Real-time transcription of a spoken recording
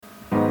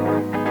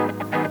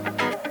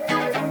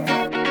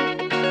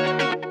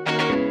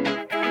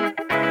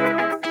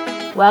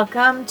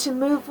Welcome to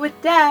Move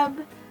with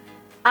Deb.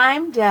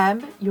 I'm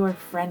Deb, your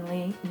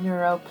friendly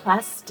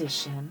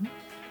neuroplastician,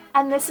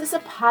 and this is a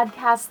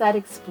podcast that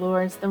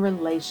explores the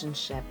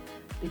relationship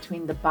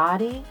between the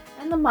body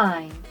and the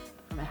mind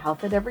from a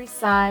health at every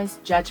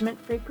size,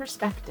 judgment-free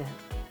perspective.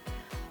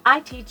 I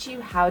teach you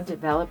how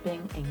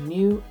developing a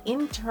new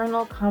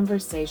internal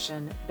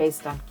conversation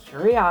based on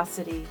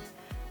curiosity,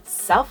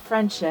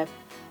 self-friendship,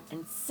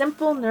 and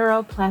simple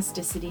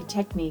neuroplasticity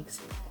techniques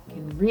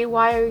can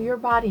rewire your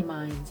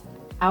body-minds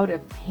out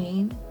of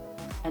pain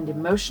and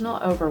emotional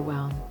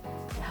overwhelm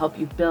to help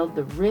you build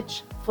the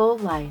rich, full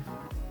life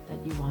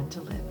that you want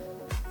to live.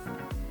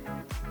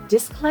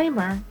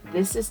 Disclaimer,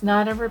 this is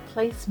not a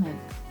replacement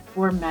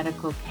for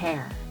medical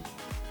care.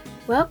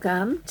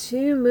 Welcome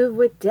to Move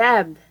with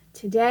Deb.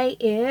 Today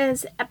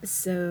is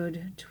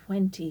episode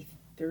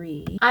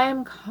 23. I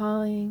am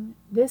calling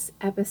this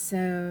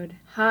episode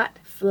Hot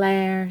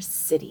Flair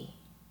City.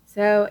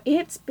 So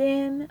it's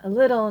been a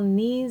little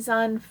knees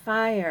on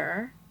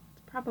fire.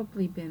 It's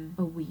probably been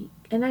a week,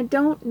 and I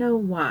don't know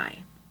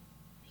why.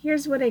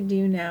 Here's what I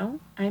do know.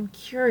 I'm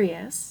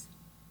curious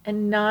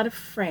and not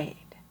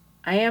afraid.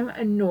 I am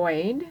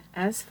annoyed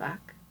as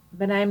fuck,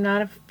 but I'm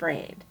not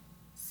afraid.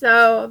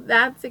 So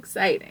that's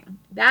exciting.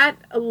 That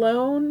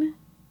alone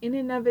in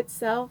and of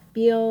itself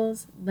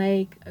feels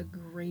like a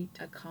great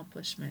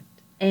accomplishment.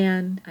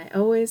 And I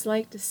always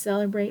like to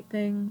celebrate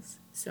things,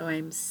 so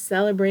I'm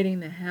celebrating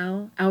the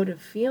hell out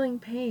of feeling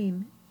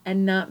pain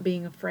and not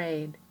being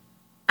afraid.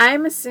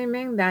 I'm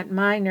assuming that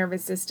my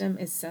nervous system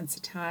is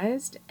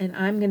sensitized, and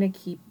I'm going to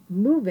keep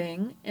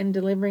moving and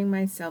delivering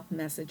myself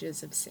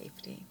messages of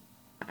safety.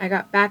 I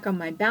got back on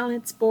my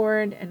balance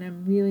board, and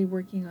I'm really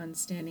working on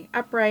standing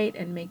upright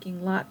and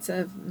making lots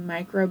of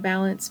micro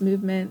balance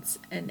movements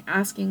and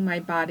asking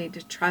my body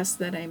to trust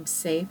that I'm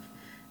safe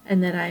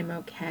and that I'm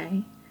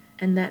okay.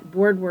 And that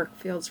board work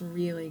feels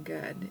really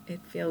good. It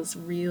feels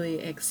really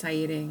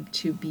exciting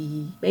to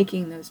be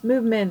making those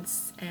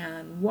movements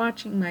and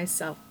watching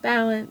myself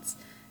balance.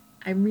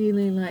 I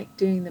really like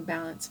doing the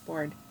balance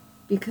board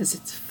because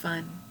it's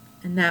fun,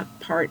 and that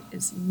part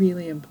is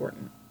really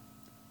important.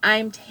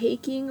 I'm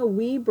taking a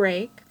wee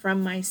break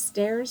from my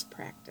stairs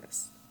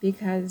practice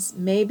because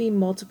maybe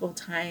multiple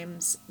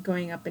times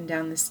going up and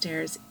down the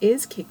stairs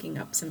is kicking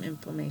up some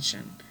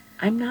inflammation.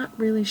 I'm not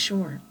really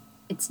sure.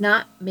 It's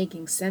not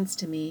making sense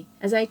to me,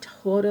 as I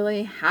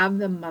totally have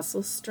the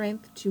muscle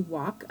strength to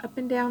walk up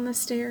and down the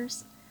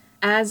stairs.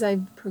 As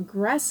I've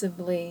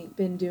progressively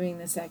been doing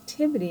this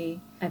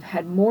activity, I've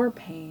had more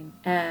pain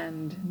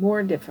and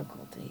more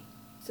difficulty.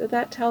 So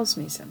that tells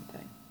me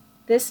something.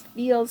 This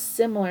feels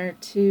similar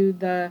to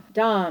the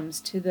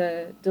DOMS, to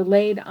the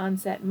delayed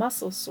onset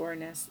muscle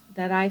soreness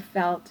that I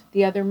felt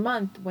the other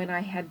month when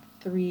I had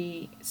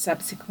 3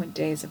 subsequent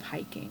days of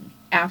hiking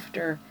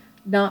after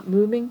not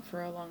moving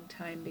for a long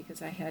time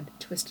because I had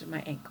twisted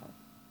my ankle.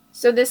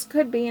 So this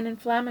could be an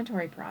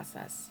inflammatory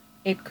process.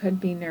 It could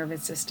be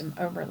nervous system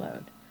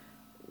overload.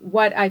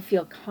 What I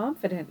feel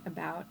confident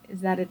about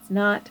is that it's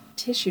not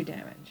tissue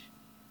damage.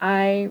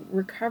 I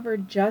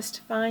recovered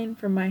just fine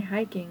from my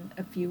hiking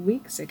a few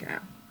weeks ago.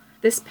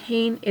 This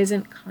pain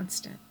isn't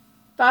constant.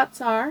 Thoughts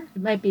are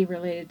it might be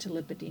related to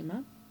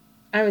lipedema.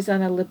 I was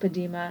on a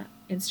lipedema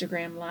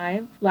Instagram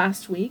Live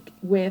last week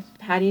with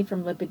Patty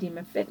from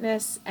Lipedema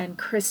Fitness and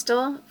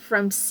Crystal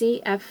from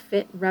CF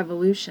Fit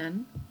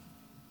Revolution.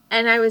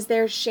 And I was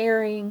there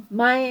sharing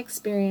my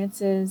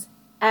experiences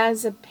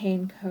as a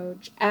pain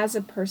coach, as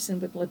a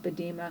person with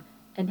lipedema,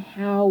 and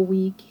how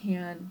we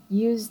can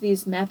use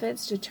these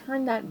methods to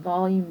turn that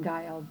volume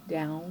dial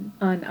down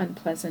on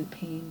unpleasant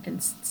pain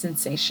and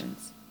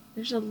sensations.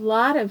 There's a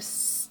lot of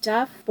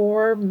stuff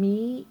for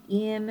me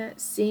in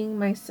seeing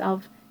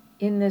myself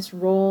in this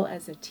role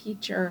as a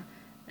teacher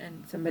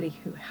and somebody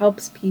who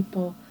helps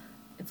people.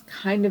 It's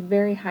kind of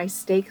very high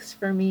stakes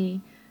for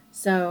me.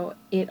 So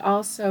it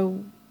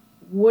also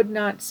would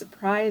not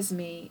surprise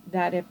me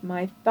that if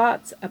my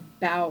thoughts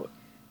about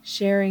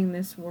sharing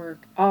this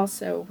work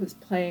also was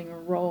playing a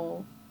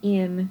role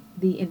in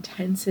the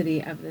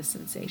intensity of the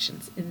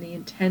sensations, in the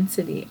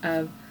intensity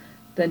of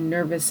the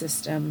nervous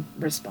system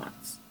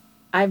response.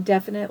 I've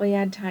definitely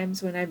had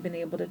times when I've been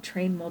able to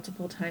train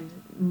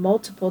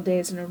multiple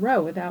days in a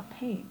row without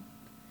pain.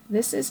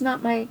 This is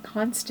not my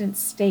constant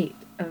state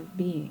of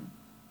being.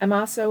 I'm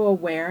also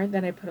aware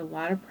that I put a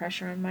lot of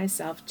pressure on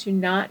myself to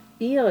not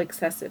feel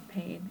excessive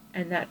pain,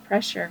 and that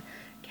pressure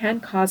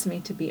can cause me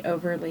to be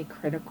overly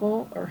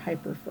critical or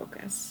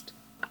hyper-focused.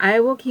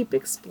 I will keep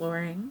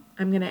exploring.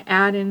 I'm going to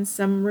add in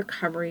some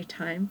recovery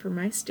time for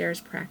my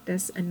stairs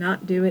practice and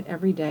not do it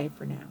every day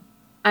for now.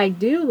 I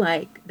do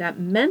like that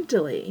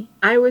mentally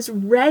I was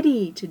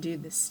ready to do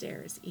the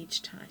stairs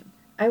each time.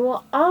 I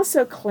will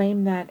also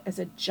claim that as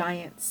a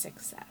giant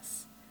success.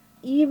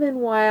 Even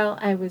while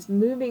I was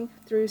moving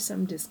through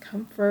some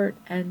discomfort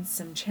and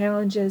some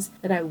challenges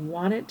that I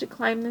wanted to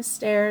climb the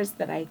stairs,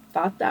 that I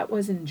thought that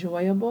was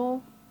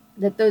enjoyable,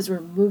 that those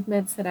were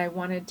movements that I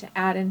wanted to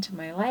add into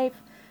my life,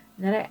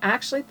 and that I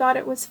actually thought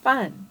it was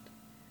fun.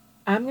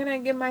 I'm going to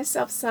give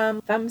myself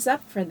some thumbs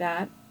up for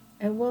that.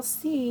 and we'll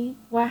see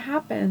what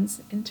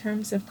happens in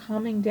terms of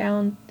calming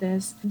down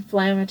this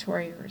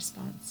inflammatory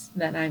response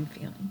that I'm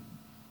feeling.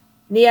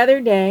 The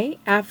other day,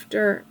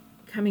 after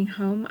coming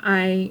home,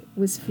 I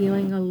was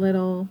feeling a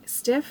little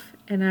stiff,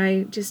 and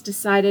I just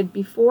decided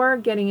before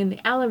getting in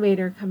the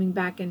elevator coming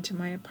back into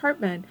my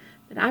apartment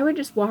that I would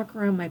just walk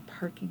around my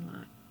parking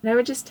lot. And I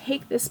would just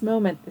take this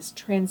moment, this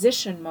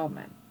transition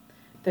moment,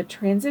 the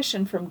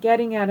transition from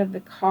getting out of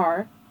the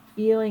car,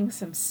 feeling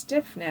some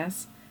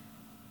stiffness,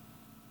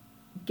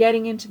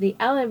 getting into the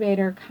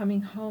elevator,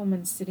 coming home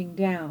and sitting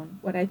down.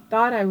 What I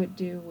thought I would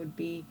do would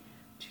be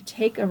to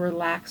take a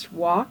relaxed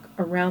walk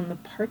around the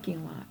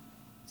parking lot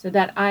so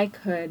that I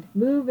could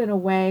move in a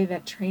way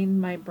that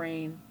trained my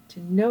brain to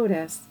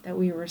notice that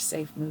we were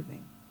safe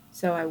moving.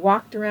 So I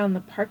walked around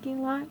the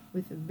parking lot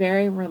with a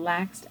very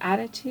relaxed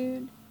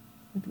attitude,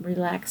 with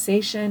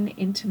relaxation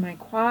into my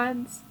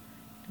quads,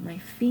 my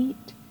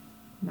feet,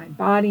 my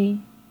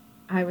body.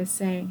 I was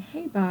saying,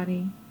 hey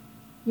body,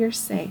 you're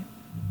safe.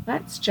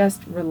 Let's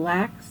just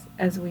relax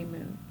as we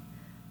move.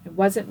 I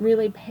wasn't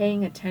really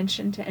paying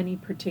attention to any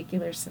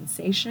particular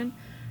sensation,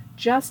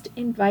 just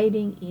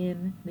inviting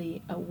in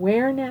the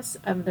awareness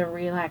of the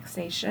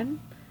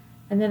relaxation,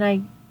 and then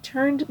I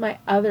turned my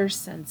other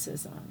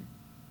senses on.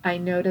 I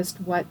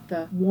noticed what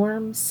the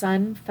warm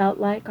sun felt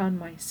like on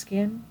my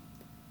skin.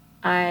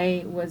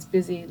 I was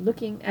busy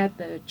looking at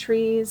the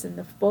trees and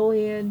the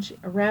foliage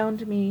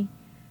around me,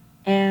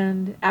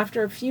 and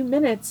after a few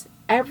minutes,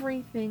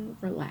 everything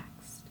relaxed.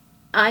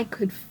 I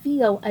could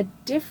feel a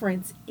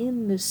difference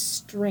in the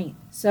strength.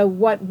 So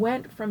what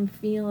went from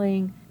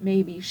feeling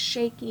maybe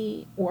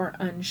shaky or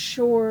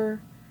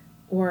unsure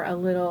or a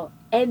little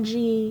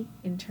edgy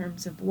in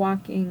terms of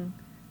walking,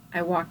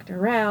 I walked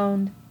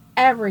around,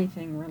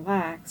 everything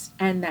relaxed,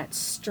 and that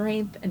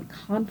strength and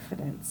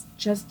confidence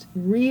just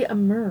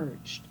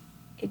re-emerged.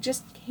 It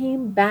just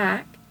came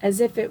back as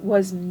if it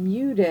was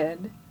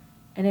muted,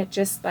 and it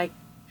just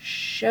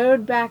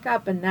showed back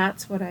up, and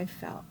that's what I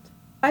felt.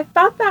 I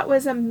thought that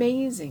was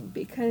amazing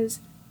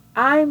because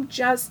I'm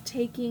just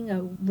taking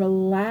a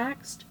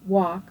relaxed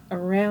walk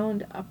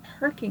around a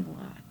parking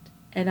lot,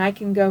 and I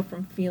can go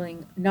from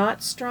feeling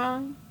not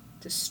strong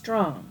to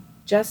strong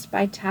just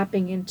by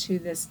tapping into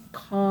this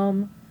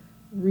calm,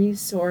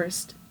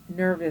 resourced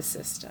nervous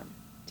system.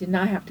 Did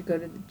not have to go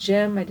to the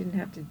gym. I didn't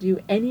have to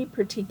do any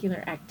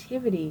particular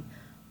activity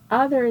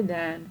other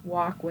than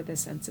walk with a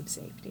sense of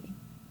safety.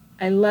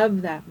 I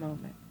love that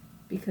moment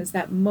because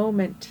that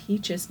moment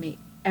teaches me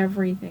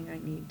everything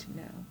I need to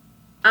know.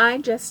 I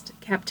just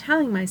kept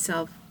telling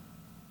myself,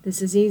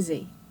 this is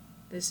easy.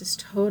 This is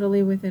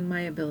totally within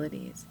my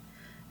abilities.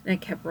 And I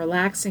kept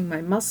relaxing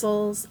my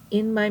muscles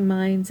in my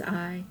mind's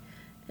eye,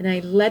 and I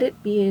let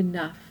it be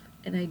enough,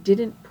 and I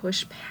didn't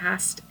push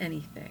past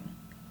anything.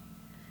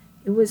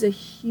 It was a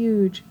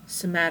huge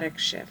somatic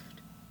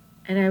shift,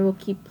 and I will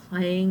keep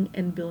playing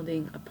and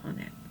building upon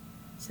it.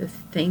 So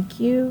thank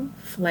you,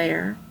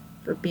 Flair,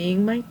 for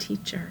being my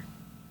teacher.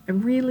 I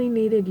really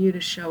needed you to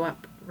show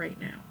up right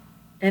now.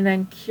 And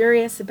I'm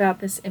curious about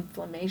this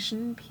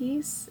inflammation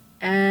piece,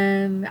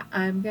 and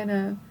I'm going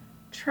to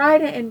try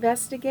to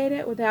investigate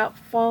it without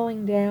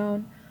falling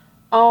down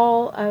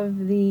all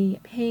of the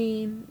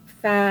pain,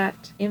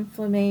 fat,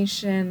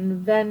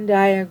 inflammation, Venn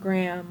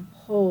diagram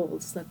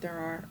holes that there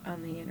are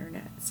on the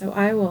internet. So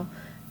I will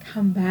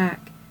come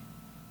back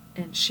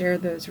and share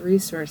those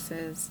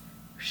resources,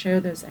 share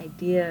those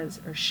ideas,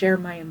 or share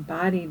my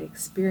embodied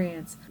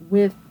experience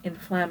with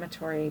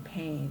inflammatory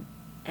pain,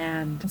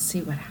 and we'll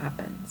see what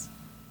happens.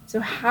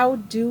 So how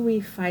do we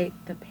fight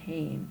the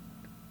pain?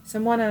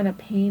 Someone on a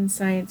pain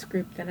science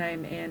group that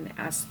I'm in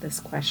asked this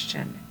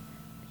question.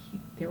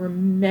 There were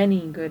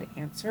many good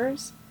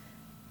answers,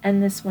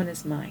 and this one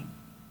is mine.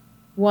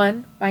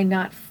 1, by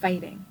not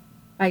fighting,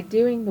 by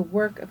doing the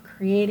work of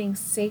creating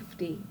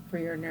safety for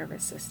your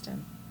nervous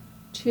system.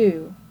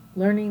 2,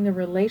 learning the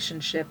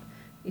relationship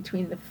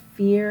between the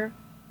fear,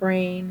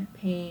 brain,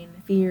 pain,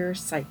 fear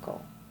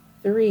cycle.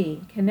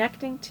 3,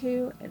 connecting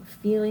to and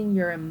feeling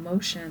your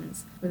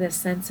emotions with a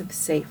sense of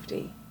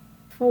safety.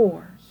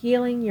 4,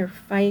 healing your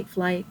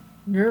fight-flight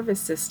nervous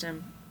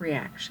system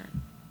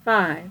reaction.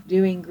 5,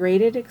 doing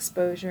graded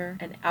exposure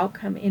and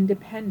outcome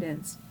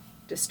independence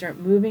to start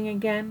moving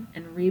again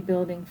and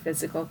rebuilding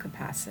physical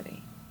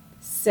capacity.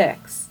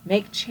 6,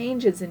 make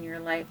changes in your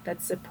life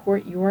that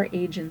support your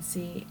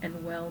agency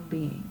and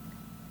well-being.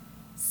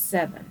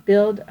 7,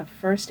 build a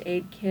first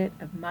aid kit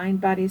of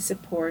mind-body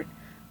support,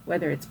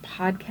 whether it's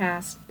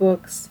podcasts,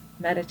 books,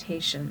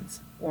 meditations,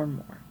 or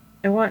more.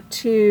 I want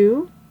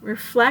to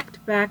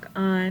reflect back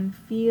on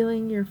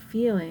feeling your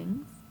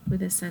feelings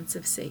with a sense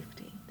of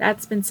safety.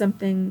 That's been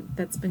something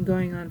that's been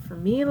going on for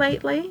me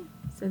lately,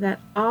 so that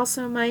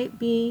also might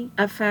be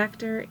a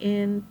factor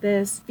in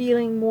this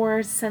feeling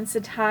more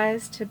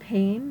sensitized to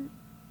pain.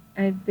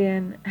 I've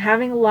been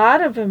having a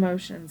lot of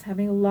emotions,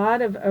 having a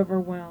lot of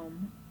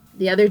overwhelm.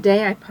 The other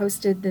day I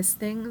posted this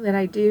thing that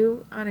I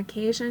do on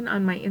occasion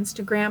on my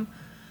Instagram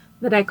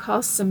that I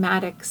call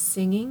somatic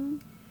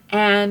singing.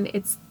 And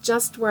it's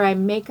just where I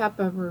make up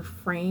a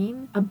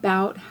refrain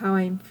about how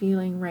I'm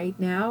feeling right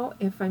now,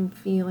 if I'm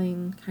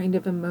feeling kind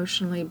of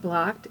emotionally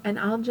blocked, and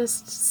I'll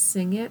just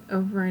sing it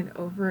over and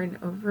over and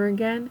over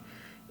again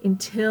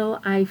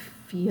until I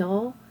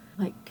feel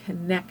like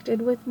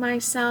connected with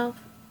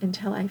myself,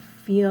 until I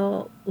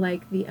feel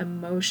like the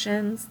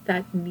emotions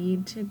that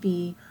need to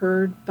be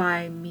heard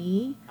by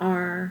me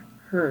are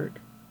heard.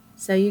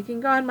 So you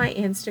can go on my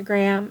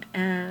Instagram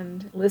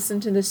and listen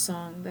to the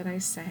song that I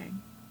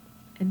sang.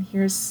 And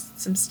here's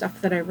some stuff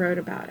that I wrote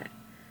about it.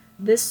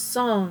 This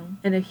song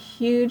and a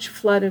huge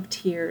flood of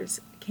tears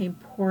came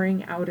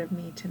pouring out of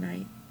me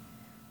tonight.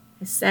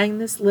 I sang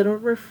this little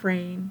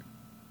refrain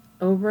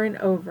over and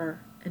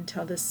over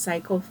until the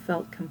cycle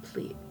felt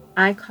complete.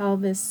 I call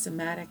this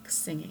somatic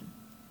singing.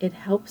 It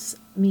helps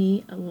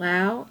me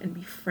allow and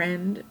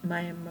befriend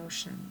my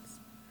emotions.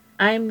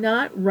 I am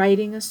not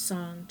writing a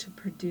song to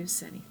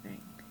produce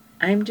anything.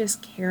 I'm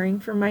just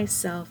caring for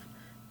myself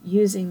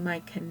using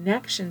my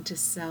connection to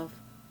self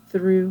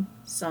through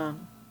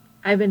song.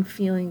 I've been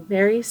feeling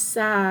very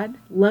sad,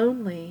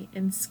 lonely,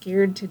 and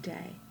scared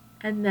today,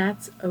 and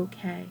that's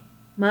okay.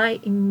 My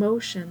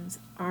emotions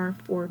are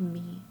for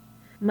me.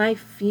 My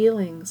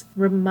feelings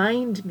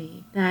remind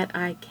me that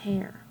I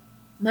care.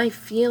 My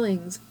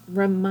feelings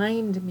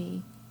remind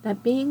me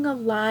that being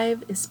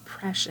alive is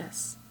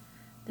precious.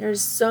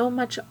 There's so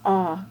much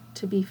awe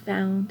to be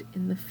found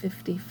in the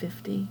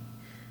 50-50.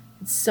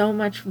 It's so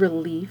much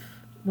relief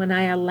when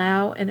I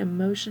allow an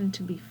emotion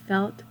to be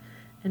felt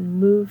and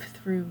move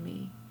through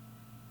me.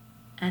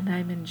 And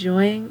I'm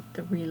enjoying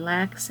the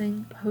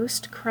relaxing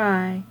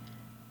post-cry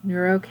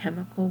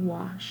neurochemical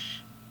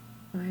wash.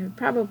 I would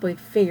probably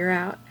figure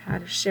out how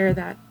to share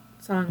that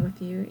song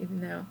with you,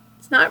 even though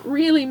it's not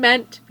really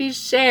meant to be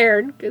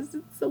shared because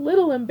it's a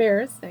little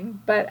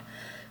embarrassing, but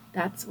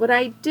that's what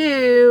I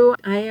do.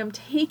 I am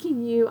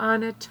taking you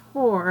on a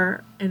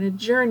tour and a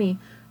journey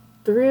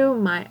through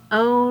my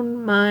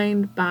own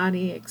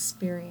mind-body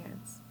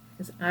experience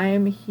because I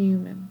am a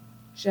human.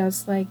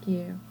 Just like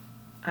you.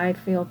 I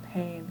feel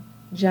pain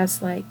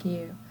just like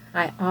you.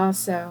 I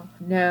also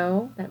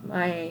know that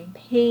my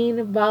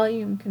pain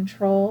volume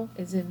control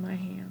is in my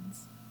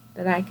hands.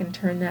 That I can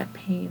turn that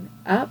pain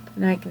up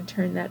and I can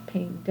turn that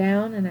pain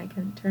down and I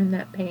can turn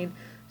that pain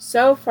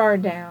so far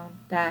down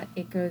that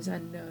it goes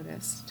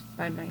unnoticed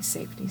by my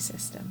safety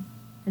system.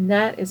 And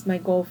that is my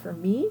goal for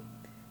me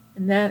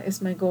and that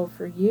is my goal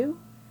for you.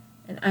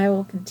 And I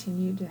will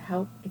continue to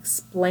help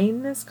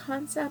explain this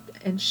concept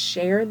and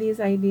share these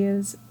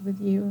ideas with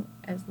you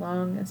as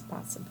long as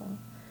possible.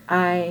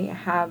 I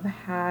have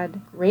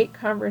had great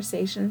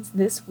conversations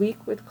this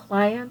week with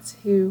clients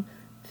who,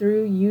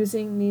 through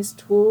using these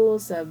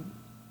tools of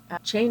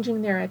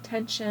changing their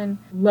attention,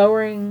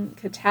 lowering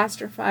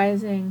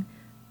catastrophizing,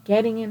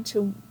 getting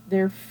into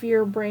their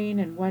fear brain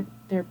and what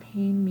their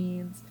pain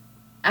means,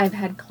 I've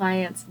had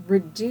clients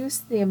reduce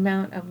the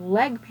amount of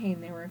leg pain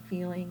they were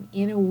feeling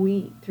in a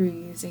week through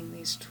using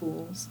these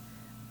tools.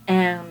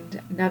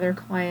 And another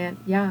client,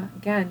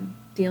 again,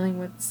 dealing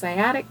with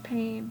sciatic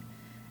pain,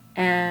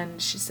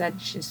 and she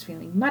said she's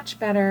feeling much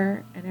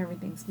better and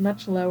everything's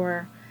much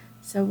lower.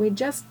 So we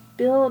just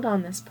build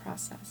on this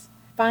process.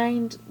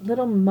 Find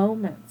little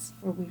moments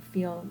where we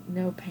feel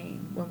no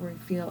pain, where we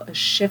feel a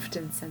shift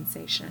in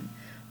sensation,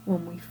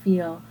 when we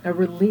feel a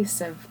release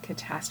of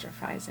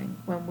catastrophizing,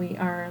 when we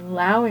are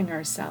allowing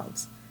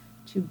ourselves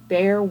to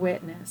bear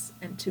witness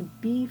and to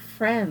be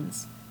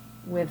friends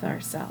with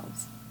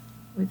ourselves,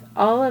 with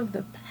all of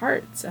the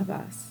parts of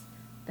us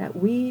that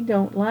we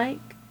don't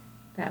like,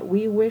 that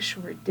we wish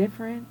were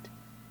different,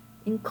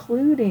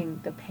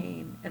 including the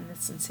pain and the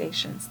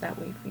sensations that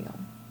we feel.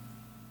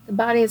 The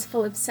body is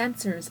full of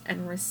sensors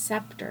and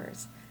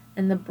receptors,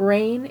 and the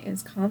brain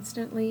is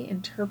constantly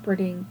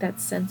interpreting that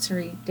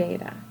sensory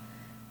data.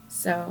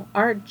 So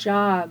our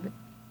job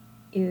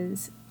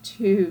is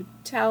to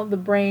tell the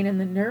brain and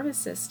the nervous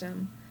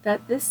system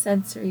that this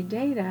sensory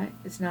data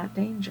is not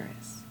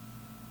dangerous,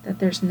 that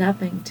there's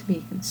nothing to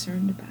be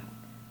concerned about.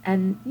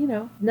 And,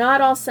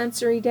 not all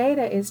sensory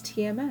data is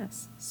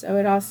TMS, so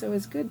it also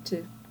is good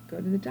to go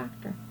to the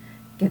doctor,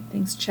 get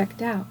things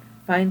checked out,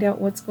 find out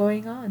what's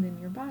going on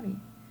in your body.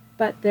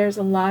 But there's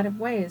a lot of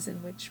ways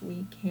in which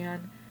we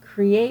can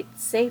create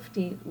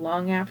safety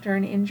long after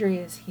an injury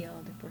is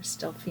healed if we're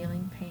still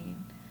feeling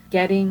pain.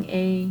 Getting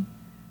a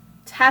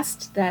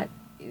test that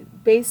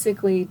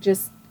basically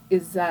just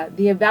is,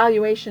 the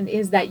evaluation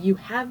is that you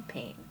have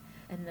pain.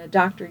 And the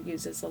doctor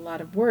uses a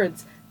lot of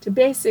words to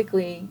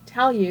basically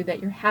tell you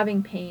that you're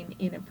having pain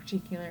in a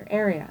particular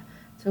area.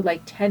 So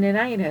like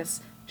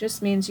tendinitis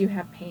just means you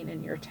have pain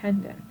in your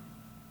tendon.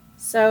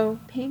 So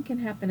pain can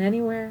happen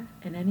anywhere,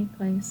 in any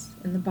place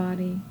in the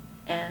body,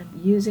 and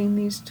using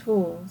these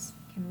tools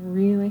can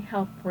really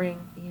help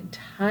bring the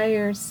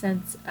entire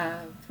sense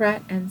of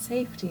threat and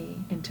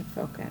safety into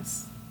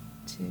focus,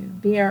 to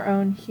be our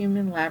own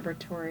human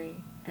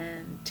laboratory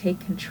and take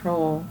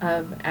control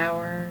of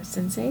our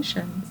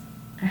sensations.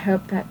 I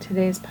hope that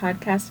today's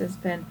podcast has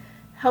been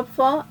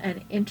helpful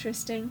and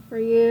interesting for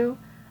you.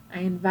 I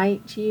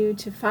invite you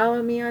to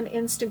follow me on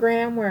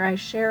Instagram, where I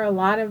share a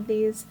lot of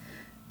these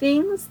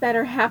things that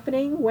are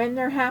happening when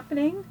they're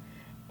happening.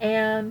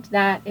 And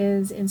that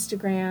is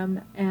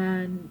Instagram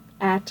and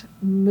at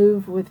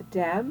Move with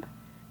Deb.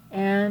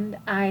 And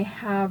I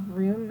have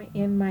room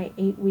in my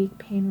 8-week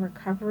pain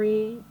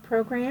recovery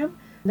program.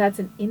 That's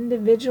an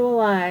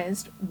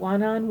individualized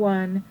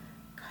one-on-one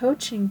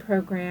coaching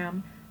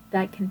program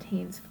that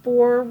contains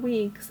 4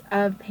 weeks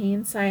of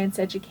pain science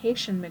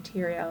education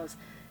materials.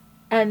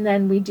 And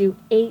then we do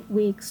 8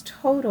 weeks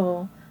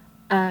total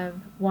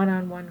of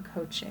one-on-one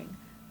coaching,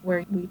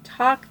 where we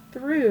talk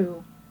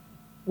through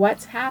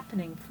what's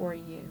happening for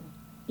you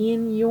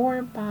in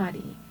your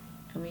body,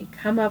 and we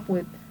come up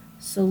with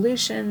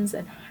solutions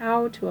and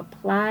how to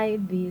apply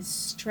these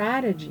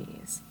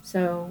strategies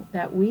so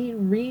that we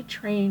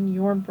retrain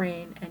your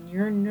brain and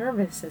your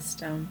nervous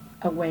system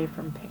away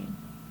from pain.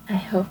 I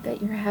hope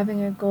that you're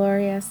having a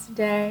glorious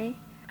day.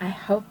 I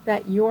hope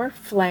that your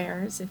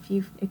flares, if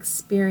you've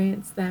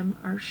experienced them,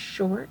 are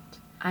short.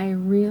 I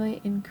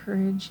really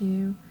encourage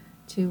you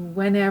to,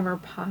 whenever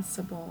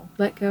possible,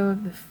 let go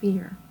of the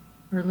fear,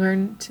 or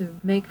learn to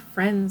make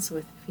friends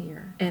with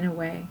fear in a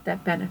way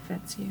that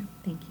benefits you.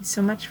 Thank you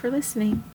so much for listening.